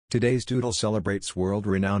Today's Doodle celebrates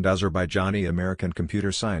world-renowned Azerbaijani American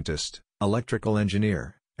computer scientist, electrical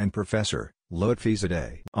engineer, and professor, Lutfi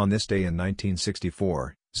Zadeh. On this day in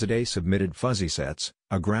 1964, Zadeh submitted Fuzzy Sets,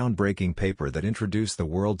 a groundbreaking paper that introduced the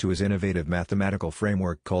world to his innovative mathematical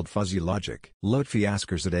framework called fuzzy logic. Lutfi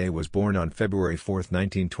Zadeh was born on February 4,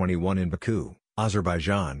 1921 in Baku,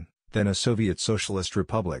 Azerbaijan, then a Soviet Socialist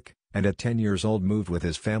Republic, and at 10 years old moved with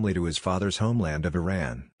his family to his father's homeland of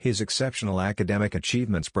Iran. His exceptional academic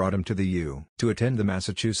achievements brought him to the U. to attend the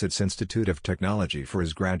Massachusetts Institute of Technology for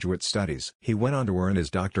his graduate studies. He went on to earn his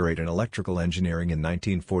doctorate in electrical engineering in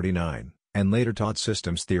 1949, and later taught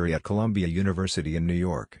systems theory at Columbia University in New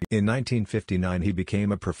York. In 1959 he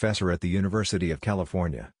became a professor at the University of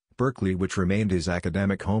California, Berkeley, which remained his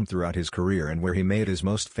academic home throughout his career and where he made his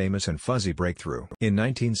most famous and fuzzy breakthrough. In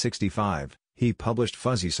 1965, he published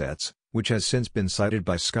Fuzzy Sets, which has since been cited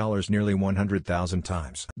by scholars nearly 100,000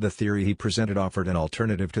 times. The theory he presented offered an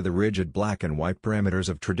alternative to the rigid black and white parameters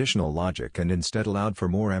of traditional logic and instead allowed for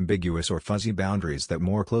more ambiguous or fuzzy boundaries that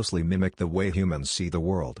more closely mimic the way humans see the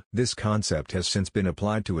world. This concept has since been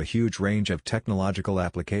applied to a huge range of technological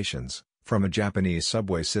applications, from a Japanese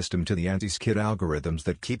subway system to the anti-skid algorithms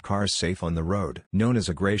that keep cars safe on the road. Known as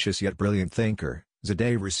a gracious yet brilliant thinker,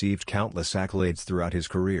 Zadeh received countless accolades throughout his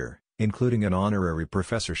career, including an honorary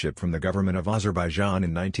professorship from the government of Azerbaijan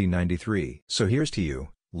in 1993. So here's to you,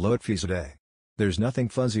 Lutfi Zadeh. There's nothing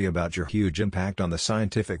fuzzy about your huge impact on the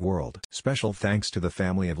scientific world. Special thanks to the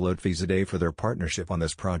family of Lutfi Zadeh for their partnership on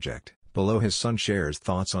this project. Below, his son shares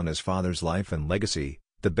thoughts on his father's life and legacy.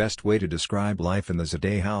 The best way to describe life in the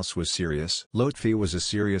Zadeh house was serious. Lutfi was a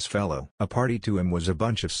serious fellow. A party to him was a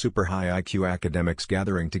bunch of super high IQ academics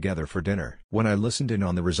gathering together for dinner. When I listened in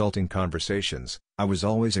on the resulting conversations, I was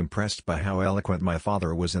always impressed by how eloquent my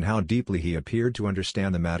father was and how deeply he appeared to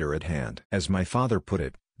understand the matter at hand. As my father put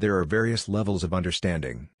it, there are various levels of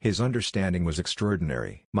understanding. His understanding was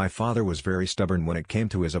extraordinary. My father was very stubborn when it came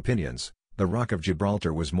to his opinions. The Rock of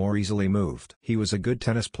Gibraltar was more easily moved. He was a good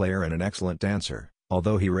tennis player and an excellent dancer.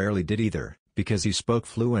 Although he rarely did either, because he spoke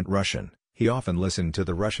fluent Russian, he often listened to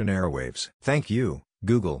the Russian airwaves. Thank you,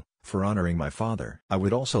 Google, for honoring my father. I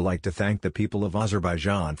would also like to thank the people of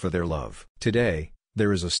Azerbaijan for their love. Today,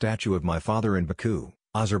 there is a statue of my father in Baku,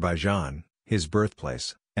 Azerbaijan, his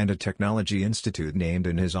birthplace, and a technology institute named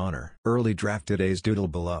in his honor. Early draft today's Doodle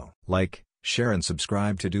below. Like, share and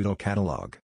subscribe to Doodle catalog.